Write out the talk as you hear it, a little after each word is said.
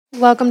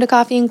Welcome to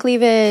Coffee and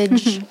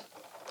Cleavage.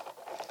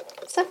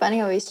 It's so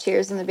funny, always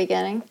cheers in the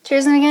beginning.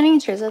 Cheers in the beginning,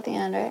 cheers at the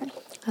end, right?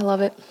 I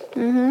love it.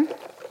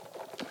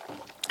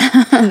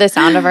 The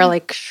sound of our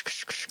like,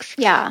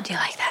 Yeah. do you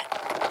like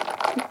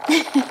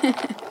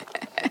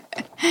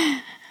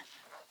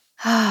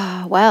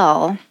that?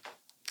 Well,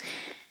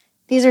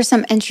 these are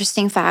some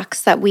interesting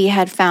facts that we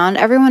had found.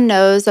 Everyone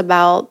knows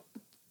about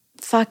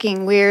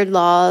fucking weird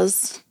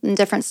laws in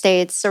different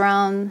states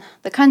around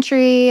the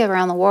country,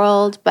 around the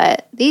world,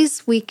 but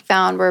these we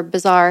found were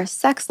bizarre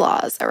sex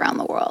laws around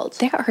the world.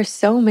 There are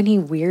so many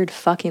weird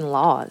fucking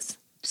laws.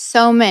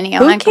 So many.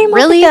 Who came up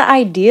with the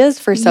ideas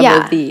for some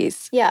of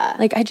these? Yeah.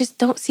 Like, I just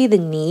don't see the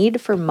need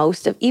for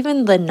most of,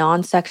 even the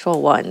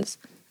non-sexual ones.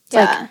 It's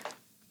like,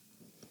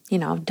 you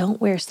know,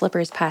 don't wear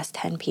slippers past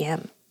 10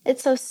 p.m.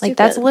 It's so stupid. Like,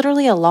 that's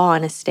literally a law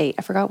in a state.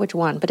 I forgot which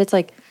one, but it's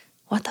like,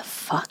 what the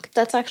fuck?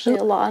 That's actually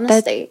a law in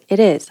a state. It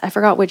is. I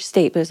forgot which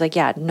state, but it was like,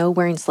 yeah, no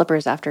wearing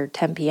slippers after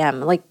 10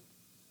 p.m. Like,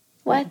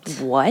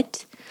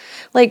 what?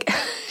 Like,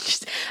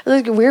 just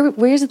like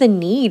where's the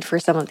need for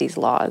some of these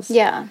laws?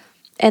 Yeah.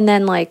 And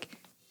then, like,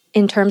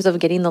 in terms of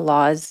getting the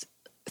laws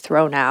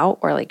thrown out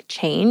or like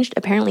changed,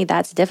 apparently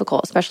that's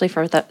difficult, especially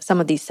for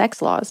some of these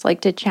sex laws, like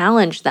to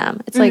challenge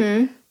them. It's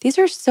like, these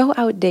are so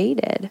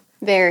outdated.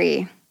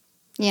 Very.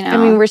 You know, I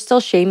mean, we're still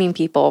shaming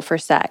people for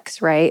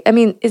sex, right? I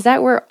mean, is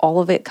that where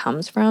all of it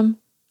comes from?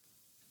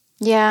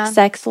 Yeah.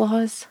 Sex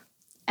laws?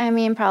 I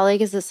mean, probably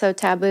because it's so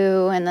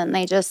taboo and then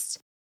they just,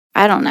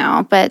 I don't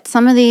know. But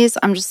some of these,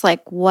 I'm just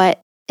like,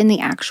 what in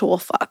the actual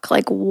fuck?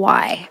 Like,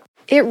 why?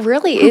 It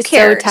really Who is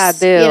cares, so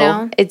taboo. you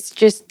know? It's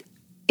just,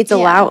 it's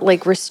allowed,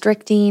 like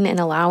restricting and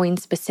allowing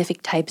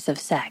specific types of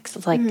sex.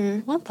 It's like,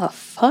 what the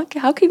fuck?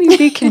 How can you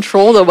be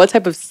controlled on what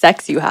type of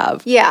sex you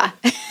have? Yeah.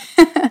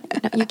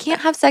 No, you can't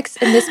have sex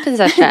in this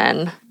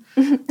position.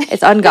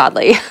 It's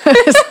ungodly.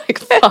 It's like,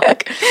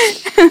 fuck.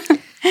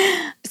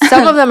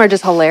 Some of them are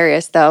just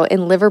hilarious, though.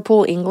 In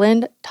Liverpool,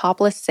 England,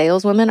 topless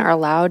saleswomen are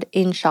allowed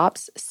in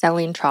shops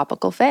selling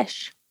tropical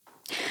fish.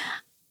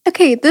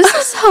 Okay, this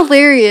is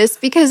hilarious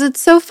because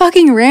it's so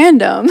fucking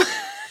random.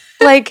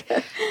 Like,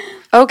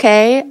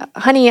 okay,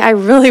 honey, I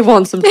really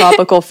want some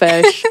tropical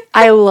fish.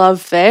 I love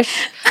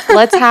fish.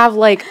 Let's have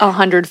like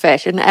 100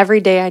 fish. And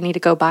every day I need to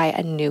go buy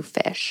a new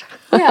fish.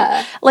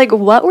 Yeah. Like,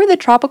 what were the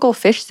tropical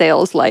fish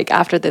sales like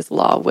after this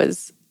law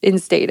was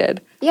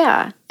instated?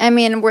 Yeah. I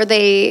mean,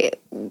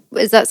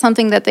 is that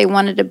something that they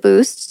wanted to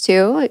boost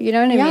too? You know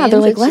what I mean? Yeah, they're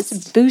like,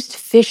 let's boost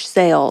fish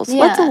sales. Yeah.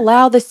 Let's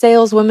allow the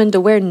saleswomen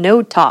to wear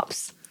no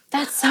tops.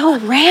 That's so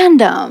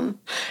random.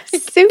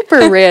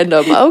 Super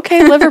random.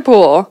 Okay,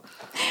 Liverpool.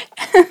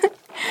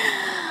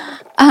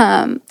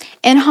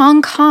 In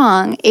Hong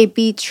Kong, a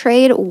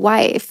betrayed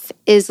wife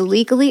is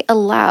legally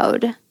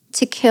allowed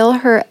to kill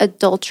her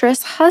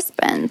adulterous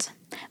husband,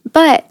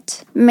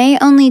 but may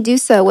only do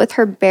so with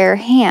her bare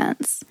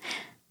hands.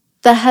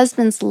 The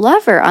husband's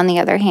lover, on the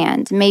other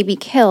hand, may be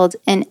killed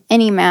in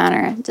any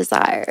manner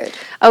desired.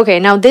 Okay,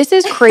 now this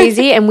is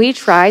crazy, and we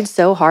tried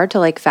so hard to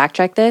like fact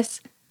check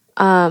this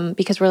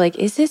because we're like,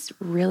 is this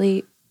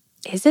really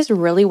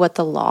what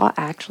the law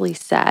actually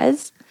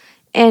says?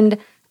 And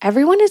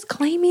everyone is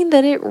claiming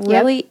that it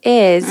really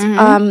is.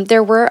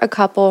 There were a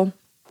couple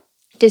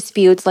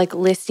disputes like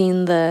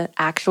listing the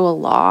actual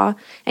law,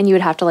 and you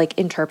would have to like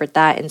interpret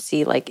that and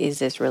see like, is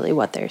this really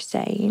what they're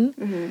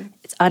saying?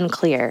 It's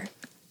unclear.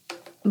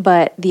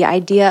 But the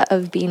idea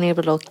of being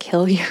able to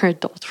kill your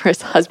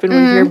adulterous husband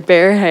with your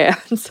bare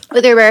hands.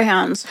 With your bare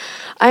hands.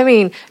 I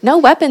mean, no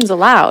weapons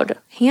allowed.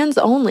 Hands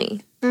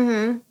only.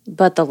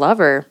 But the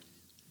lover.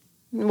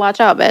 Watch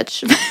out,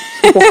 bitch.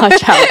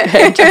 Watch out,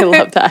 bitch. I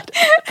love that.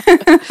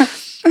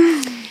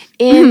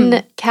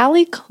 In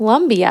Cali,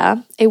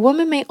 Colombia, a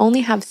woman may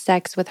only have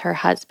sex with her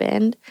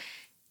husband.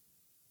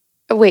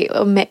 Wait,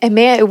 a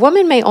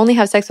woman may only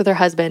have sex with her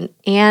husband,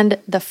 and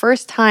the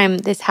first time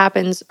this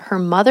happens, her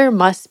mother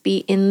must be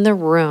in the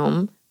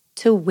room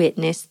to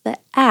witness the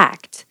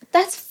act.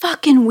 That's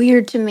fucking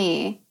weird to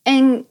me.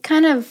 And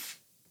kind of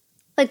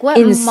like what?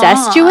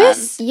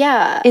 Incestuous? Mom?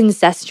 Yeah.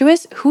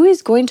 Incestuous? Who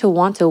is going to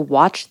want to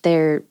watch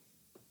their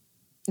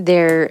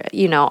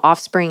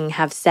offspring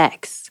have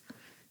sex?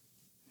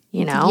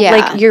 You know? Yeah.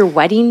 Like your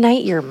wedding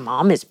night, your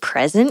mom is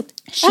present.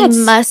 She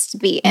must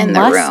be in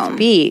the room. Must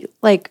be.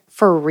 Like,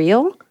 for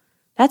real?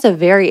 That's a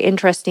very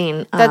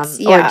interesting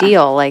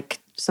ordeal. Like,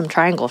 some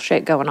triangle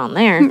shit going on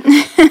there.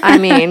 I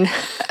mean,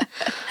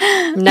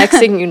 next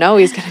thing you know,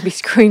 he's going to be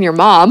screwing your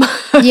mom.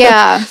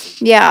 Yeah.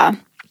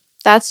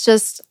 That's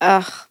just,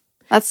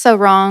 that's so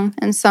wrong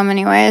in so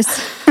many ways.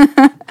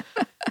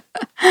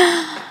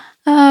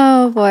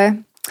 Oh,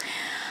 boy.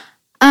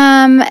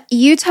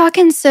 Utah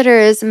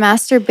considers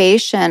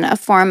masturbation a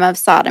form of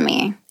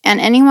sodomy, and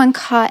anyone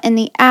caught in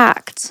the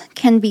act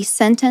can be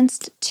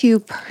sentenced to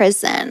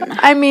prison.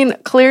 I mean,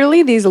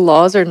 clearly these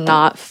laws are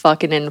not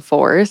fucking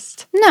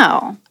enforced.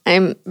 No.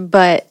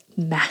 But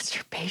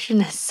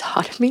masturbation is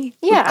sodomy?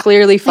 Yeah.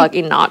 Clearly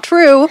fucking not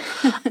true.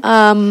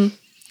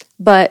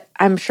 But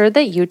I'm sure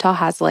that Utah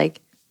has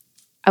like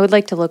I would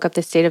like to look up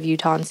the state of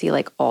Utah and see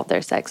like all of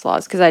their sex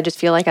laws because I just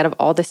feel like out of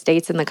all the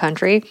states in the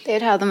country,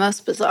 They'd have the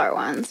most bizarre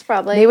ones,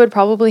 probably. they would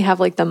probably have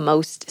like the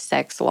most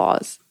sex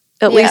laws,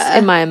 at least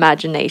in my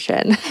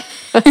imagination.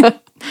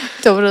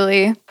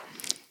 Totally.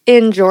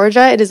 In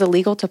Georgia, it is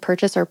illegal to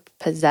purchase or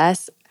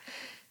possess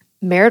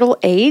marital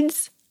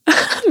aids.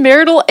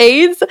 Marital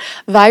aids?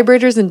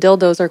 Vibrators and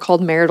dildos are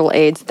called marital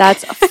aids.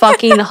 That's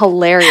fucking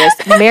hilarious.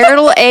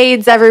 Marital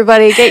aids,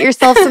 everybody. Get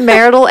yourself some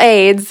marital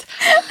aids.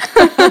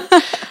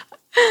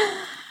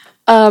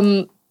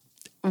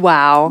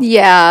 Wow.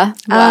 Yeah.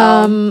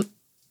 Wow.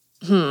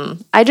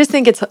 I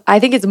think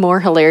it's more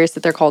hilarious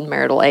that they're called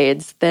marital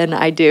aids than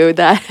I do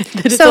that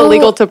it's So-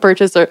 illegal to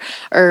purchase or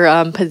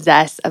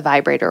possess a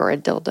vibrator or a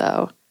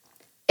dildo.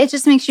 It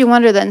just makes you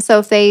wonder then. So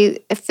if they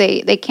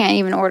can't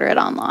even order it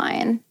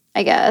online,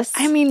 I guess.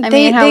 I mean, how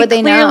they would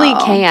they clearly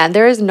know? can.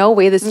 There is no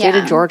way the state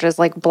Yeah. of Georgia is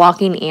like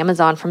blocking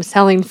Amazon from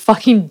selling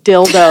fucking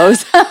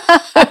dildos.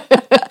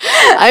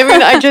 I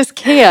mean, I just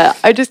can't.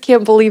 I just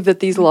can't believe that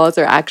these laws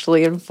are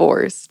actually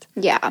enforced.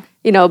 Yeah.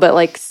 You know, but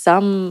like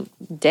some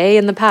day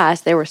in the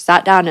past, they were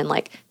sat down and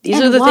like, these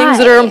And are the things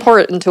that are why?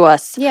 important to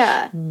us.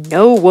 Yeah.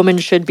 No woman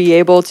should be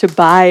able to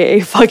buy a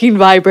fucking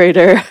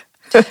vibrator.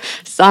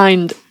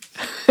 Signed.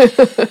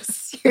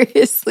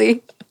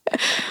 Seriously.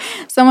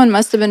 Someone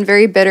must have been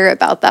very bitter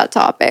about that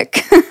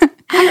topic.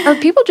 Are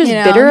people just You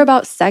know? bitter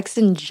about sex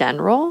in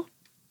general?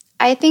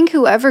 I think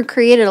whoever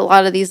created a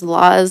lot of these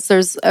laws,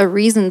 there's a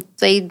reason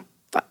they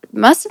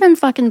must have been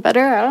fucking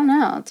bitter. I don't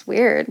know. It's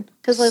weird.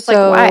 Because it's like,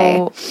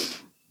 why?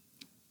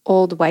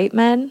 Old white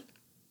men?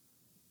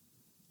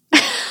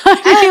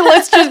 I mean,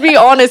 let's just be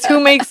honest. Who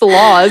makes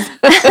laws?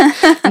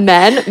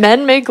 Men?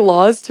 Men make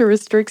laws to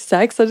restrict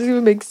sex? That doesn't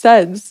even make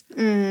sense.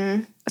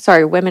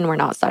 Sorry, women were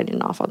not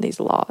signing off on these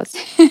laws.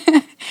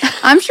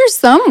 I'm sure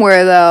some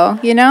were, though,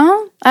 you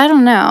know? I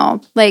don't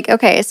know. Like,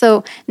 okay,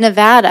 so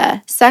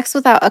Nevada, sex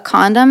without a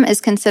condom is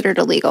considered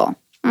illegal.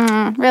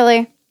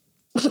 Really?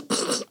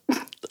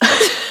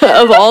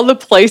 Of all the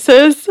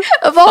places?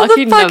 Of all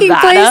Fucking the fucking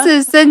Nevada?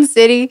 places, Sin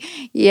City.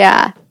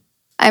 Yeah.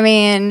 I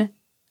mean,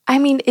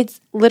 It's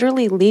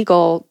literally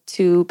legal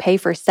to pay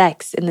for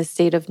sex in the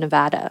state of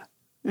Nevada.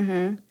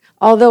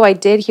 Although I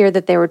did hear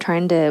that were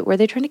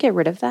they trying to get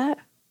rid of that?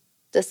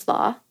 this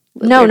law.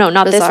 No,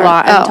 not this Bizarre.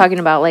 law. I'm Oh. talking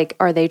about like,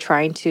 are they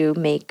trying to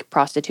make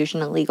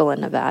prostitution illegal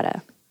in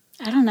Nevada?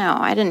 I don't know.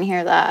 I didn't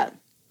hear that.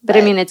 But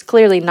I mean, it's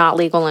clearly not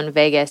legal in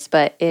Vegas,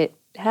 but it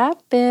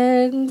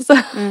happens.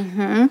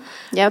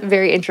 Yep.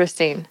 Very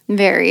interesting.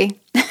 Very.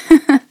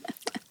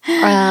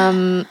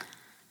 Oh,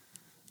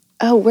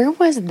 where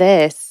was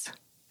this?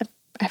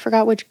 I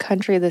forgot which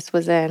country this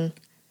was in.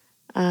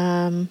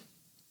 Where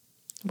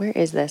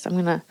is this? I'm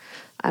gonna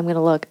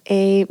look.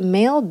 A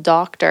male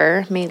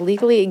doctor may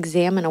legally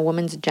examine a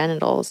woman's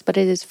genitals, but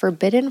it is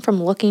forbidden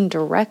from looking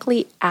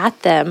directly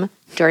at them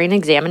during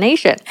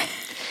examination.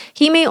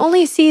 He may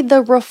only see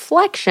the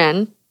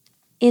reflection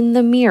in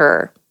the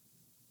mirror.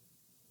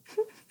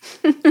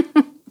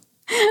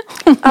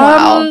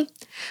 Wow.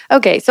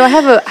 Okay, so I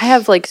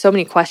have like so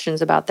many questions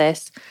about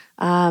this.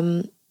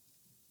 I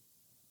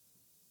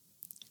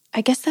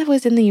guess that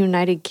was in the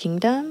United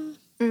Kingdom,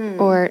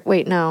 or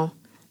wait, no.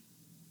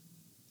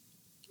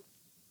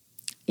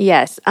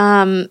 Yes.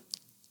 And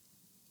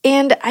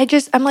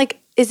I'm like,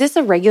 is this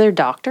a regular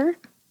doctor?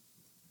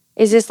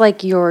 Is this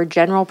like your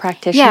general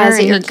practitioner Yeah, is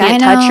it and your he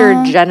can't touch your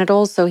gyno?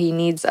 genitals, so he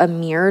needs a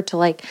mirror to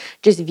like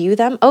just view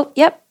them? Oh,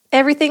 yep,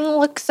 everything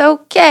looks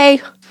okay.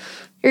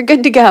 You're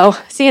good to go.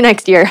 See you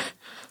next year.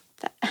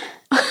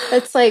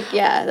 It's like,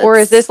 yeah. Or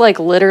is this like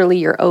literally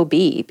your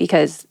OB?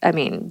 Because I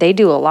mean, they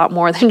do a lot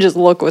more than just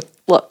look.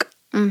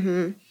 I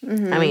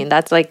mean,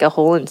 that's like a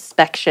whole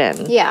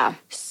inspection. Yeah.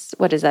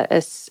 What is that?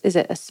 Is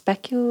it a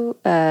speculum?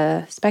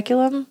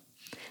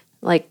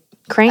 Like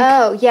crank?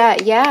 Oh,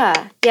 yeah.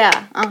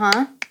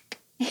 Uh-huh.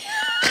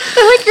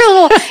 Like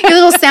your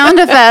little sound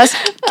effect.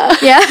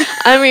 Yeah.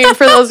 I mean,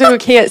 for those who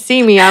can't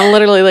see me, I'm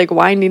literally like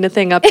winding a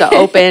thing up to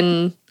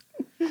open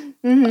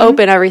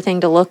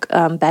everything to look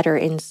better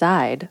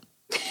inside.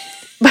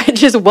 But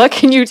just what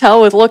can you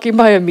tell with looking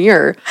by a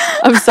mirror?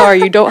 I'm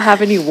sorry, you don't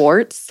have any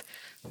warts.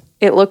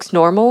 It looks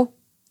normal.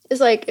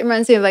 It's like, it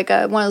reminds me of like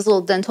one of those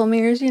little dental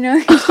mirrors, you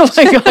know? Oh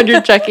my God,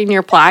 you're checking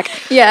your plaque.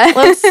 Yeah.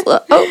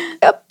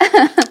 Yep.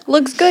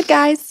 Looks good,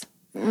 guys.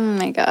 Oh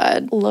my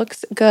God.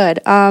 Looks good.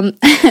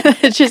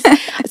 It's just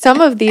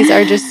some of these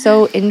are just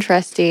so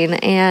interesting,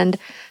 and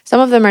some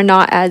of them are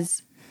not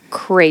as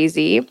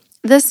crazy.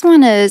 This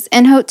one is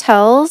in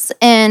hotels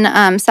in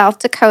South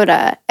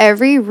Dakota.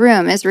 Every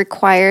room is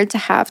required to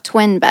have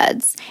twin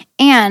beds,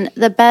 and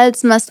the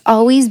beds must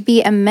always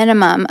be a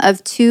minimum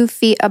of 2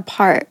 feet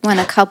apart when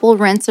a couple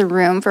rents a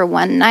room for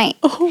one night.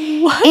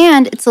 Oh, what?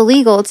 And it's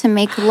illegal to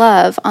make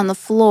love on the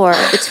floor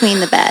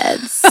between the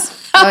beds.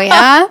 Oh,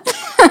 yeah?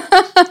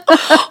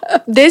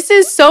 This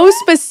is so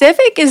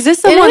specific. Is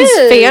this someone's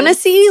is.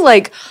 fantasy?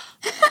 Like,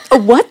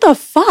 what the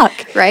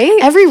fuck? Right?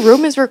 Every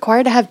room is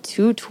required to have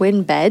 2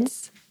 twin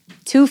beds,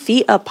 2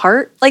 feet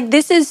apart. Like,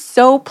 this is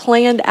so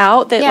planned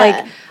out that, Yeah.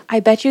 like, I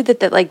bet you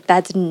that like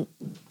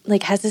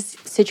like, has this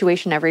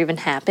situation ever even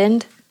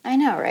happened? I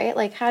know, right?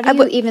 Like, how do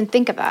you even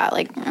think of that?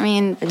 Like, I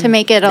mean, to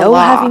make it a No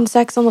law. having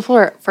sex on the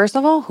floor. First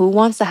of all, who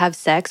wants to have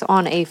sex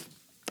on a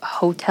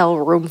hotel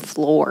room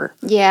floor?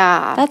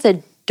 Yeah. That's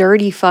a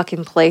dirty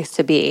fucking place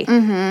to be.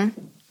 Mm-hmm.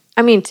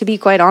 I mean, to be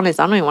quite honest,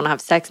 I don't even want to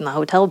have sex in the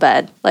hotel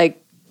bed. Like,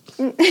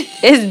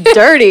 it's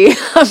dirty.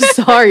 I'm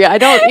sorry. I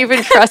don't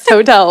even trust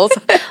hotels.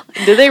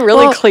 Do they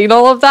really clean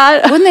all of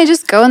that? Wouldn't they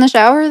just go in the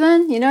shower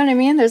then? You know what I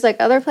mean? There's like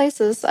other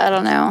places. I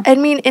don't know. I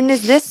mean, and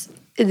is this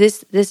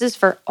is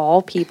for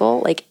all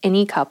people, like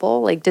any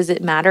couple? Like, does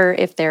it matter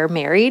if they're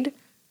married?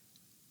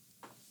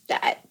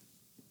 Yeah.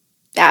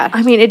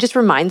 I mean, it just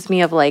reminds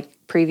me of like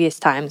previous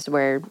times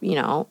where, you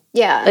know,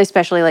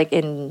 especially like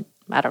in,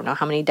 I don't know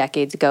how many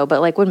decades ago,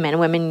 but like when men and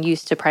women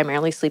used to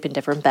primarily sleep in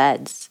different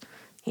beds,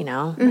 you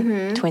know,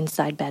 like twin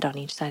side bed on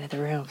each side of the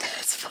room.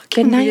 That's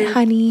fucking Good night, weird.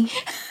 honey.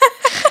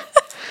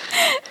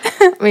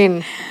 I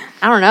mean,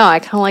 I don't know. I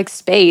kind of like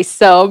space,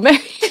 so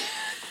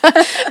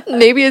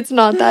maybe it's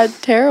not that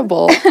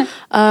terrible.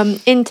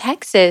 In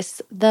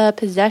Texas, the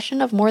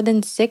possession of more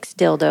than 6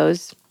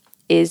 dildos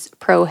is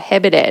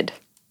prohibited.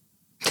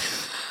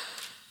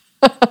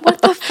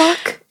 What the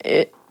fuck?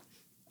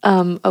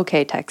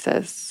 Okay,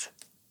 Texas.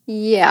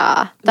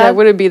 Yeah. That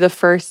wouldn't be the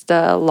first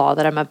law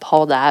that I'm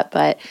appalled at,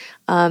 but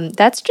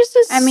that's just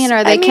as... I mean,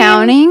 are they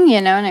counting?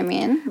 You know what I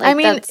mean? Like,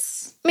 I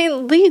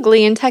mean,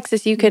 legally in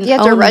Texas, you can you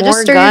have to own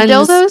register more your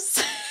guns.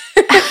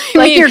 dildos?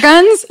 Like your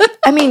guns?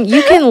 I mean,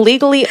 you can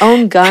legally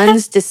own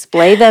guns,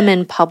 display them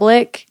in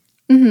public,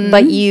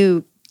 but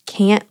you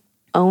can't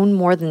own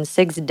more than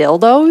 6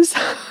 dildos.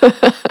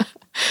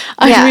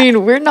 I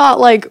mean, we're not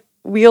like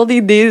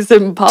wielding these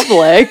in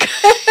public.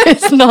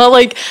 It's not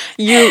like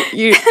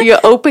you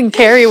open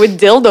carry with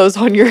dildos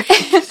on your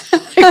hands.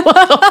 Like,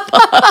 what the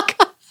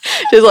fuck?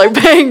 Just like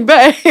bang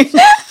bang.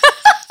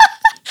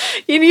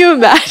 Can you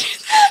imagine?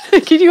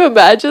 Can you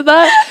imagine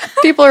that?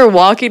 People are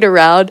walking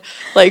around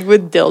like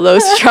with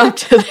dildos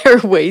strapped to their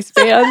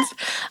waistbands.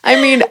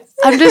 I mean,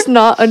 I'm just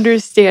not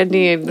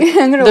understanding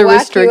the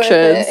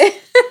restrictions.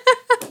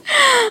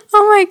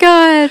 Oh my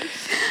God.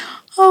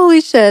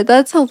 Holy shit,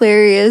 that's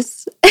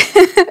hilarious.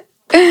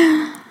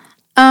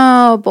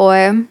 Oh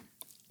boy.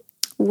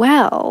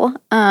 Well,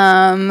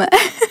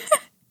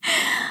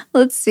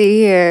 let's see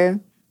here.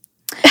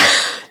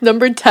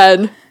 Number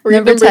 10.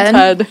 Number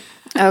 10.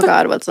 Oh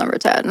God, what's number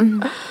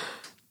 10?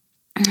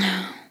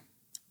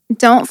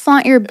 Don't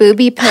flaunt your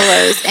booby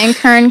pillows in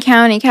Kern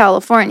County,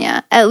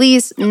 California. At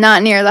least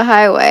not near the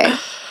highway.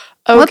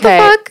 Okay. What the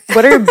fuck?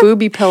 What are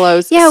booby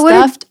pillows? Yeah,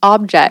 stuffed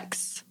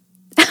objects.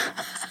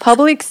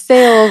 Public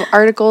sale of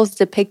articles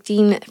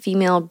depicting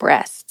female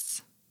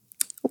breasts.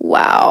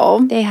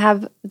 Wow.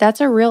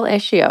 That's a real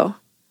issue.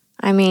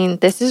 I mean,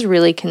 this is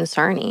really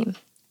concerning.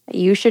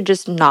 You should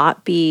just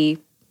not be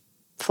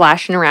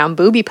flashing around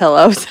booby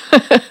pillows.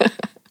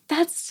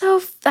 That's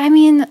so, I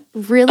mean,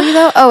 really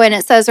though? Oh, and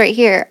it says right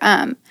here,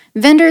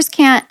 vendors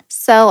can't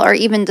sell or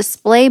even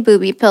display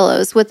booby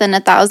pillows within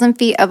 1,000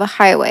 feet of a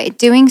highway.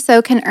 Doing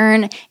so can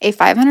earn a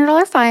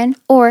 $500 fine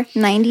or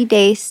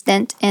 90-day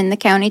stint in the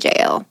county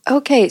jail.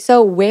 Okay,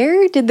 so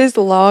where did this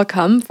law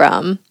come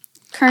from?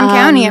 Kern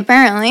County,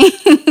 apparently.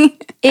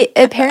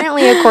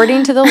 Apparently,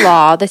 according to the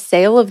law, the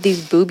sale of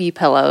these booby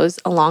pillows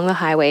along the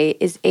highway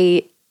is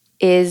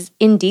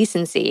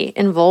indecency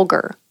and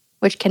vulgar,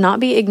 which cannot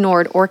be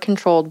ignored or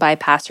controlled by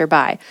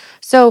passerby.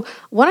 So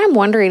what I'm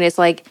wondering is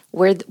like,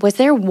 was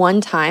there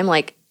one time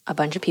like a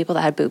bunch of people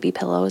that had booby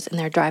pillows and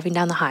they're driving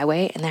down the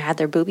highway and they had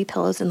their booby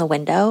pillows in the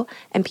window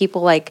and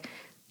people like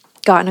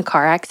got in a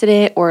car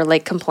accident or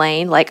like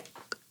complained, like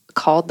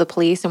called the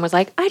police and was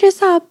like, I just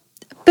saw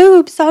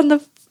boobs on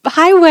the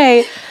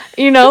highway,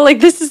 you know, like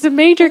this is a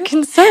major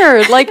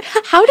concern. Like,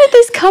 how did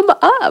this come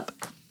up?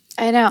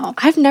 I know.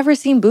 I've never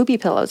seen booby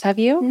pillows. Have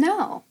you?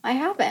 No, I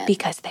haven't.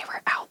 Because they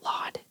were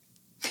outlawed.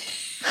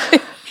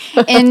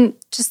 In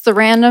just the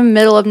random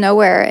middle of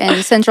nowhere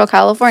in Central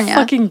California.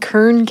 Fucking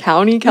Kern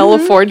County,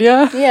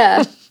 California.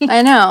 Yeah,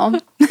 I know.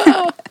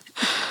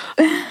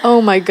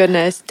 Oh my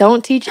goodness.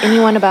 Don't teach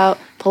anyone about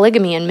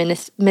polygamy in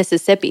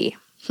Mississippi.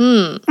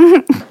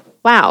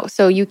 Wow.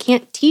 So you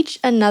can't teach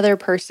another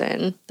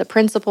person the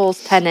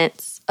principles,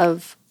 tenets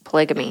of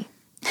polygamy.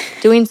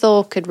 Doing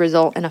so could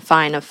result in a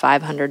fine of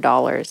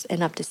 $500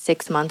 and up to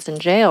 6 months in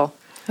jail.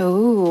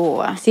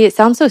 Ooh. See, it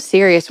sounds so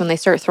serious when they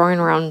start throwing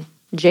around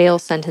jail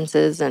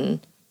sentences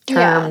and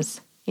terms.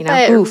 You know,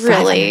 ooh,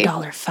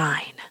 $500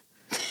 fine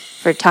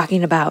for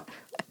talking about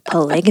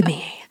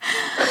polygamy.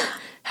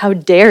 How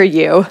dare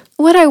you?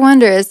 What I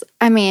wonder is,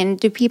 I mean,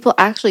 do people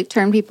actually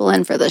turn people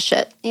in for this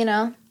shit, you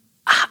know?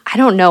 I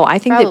don't know. I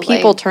think that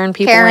people turn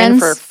people in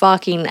for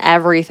fucking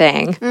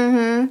everything.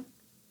 Mm-hmm.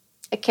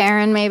 A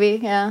Karen, maybe,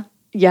 yeah.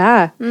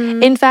 Yeah.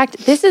 In fact,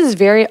 this is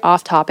very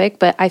off topic,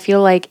 but I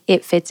feel like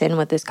it fits in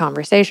with this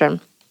conversation.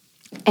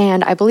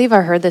 And I believe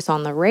I heard this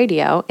on the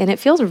radio, and it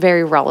feels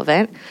very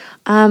relevant.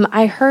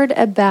 I heard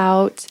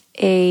about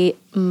a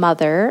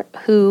mother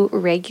who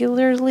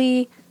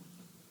regularly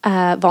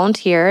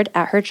volunteered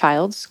at her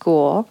child's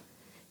school,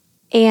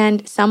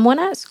 and someone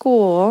at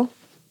school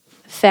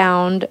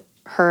found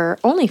her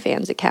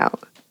OnlyFans account,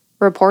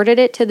 reported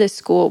it to the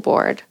school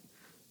board.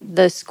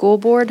 The school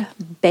board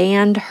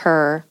banned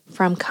her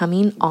from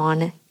coming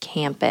on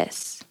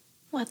campus.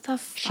 What the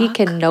fuck? She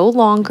can no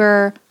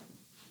longer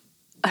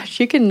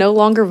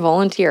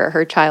volunteer at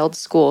her child's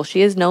school.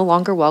 She is no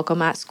longer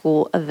welcome at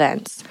school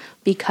events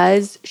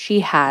because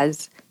she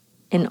has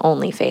an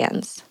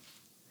OnlyFans.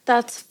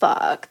 That's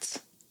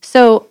fucked.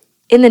 So,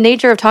 in the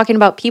nature of talking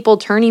about people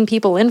turning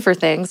people in for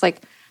things,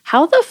 like,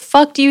 how the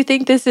fuck do you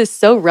think this is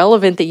so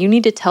relevant that you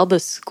need to tell the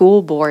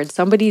school board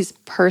somebody's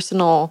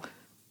personal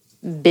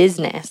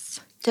business?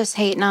 Just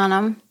hating on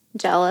them.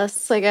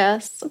 Jealous, I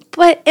guess.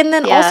 But, and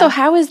then also,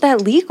 how is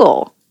that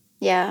legal?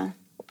 Yeah.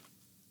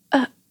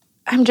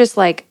 I'm just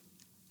like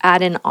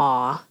at an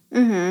awe,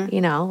 you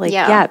know, like,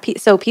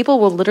 so people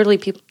will literally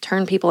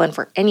turn people in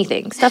for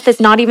anything, stuff that's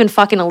not even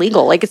fucking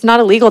illegal. Like, it's not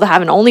illegal to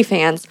have an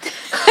OnlyFans,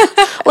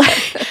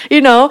 like,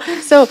 you know,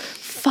 so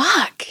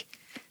fuck.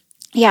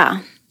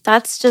 Yeah.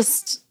 That's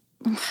just,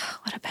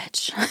 what a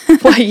bitch.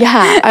 Well,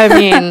 yeah. I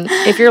mean,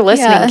 if you're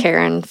listening,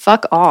 Karen,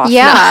 fuck off.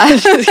 Yeah.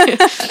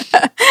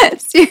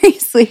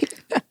 Seriously.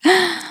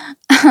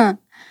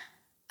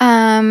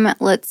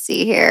 Let's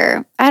see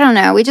here. I don't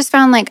know. We just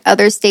found like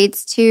other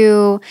states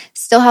too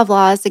still have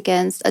laws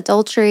against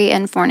adultery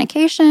and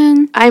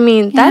fornication. I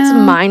mean, that's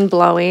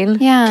mind-blowing.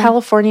 Yeah.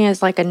 California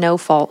is like a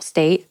no-fault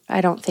state. I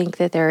don't think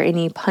that there are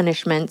any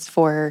punishments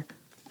for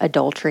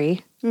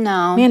adultery.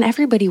 No. Man,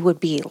 everybody would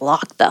be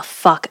locked the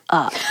fuck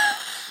up.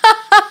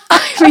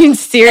 I mean,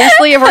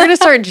 seriously, if we're going to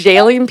start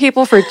jailing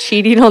people for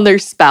cheating on their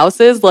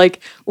spouses,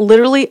 like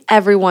literally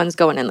everyone's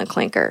going in the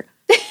clinker.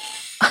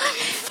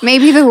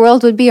 Maybe the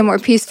world would be a more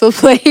peaceful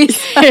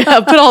place.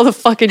 Yeah, put all the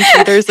fucking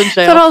cheaters in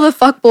jail. Put all the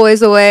fuck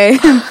boys away.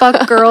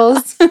 Fuck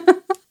girls.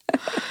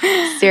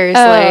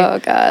 Seriously. Oh,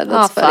 God.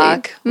 That's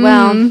funny. Fuck.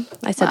 Well,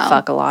 I said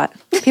fuck a lot.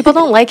 People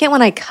don't like it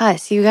when I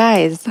cuss, you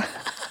guys.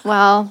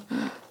 Well,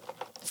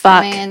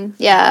 fuck. I mean,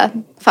 yeah.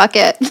 Fuck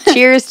it.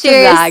 Cheers to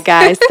that,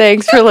 guys.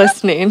 Thanks for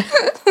listening.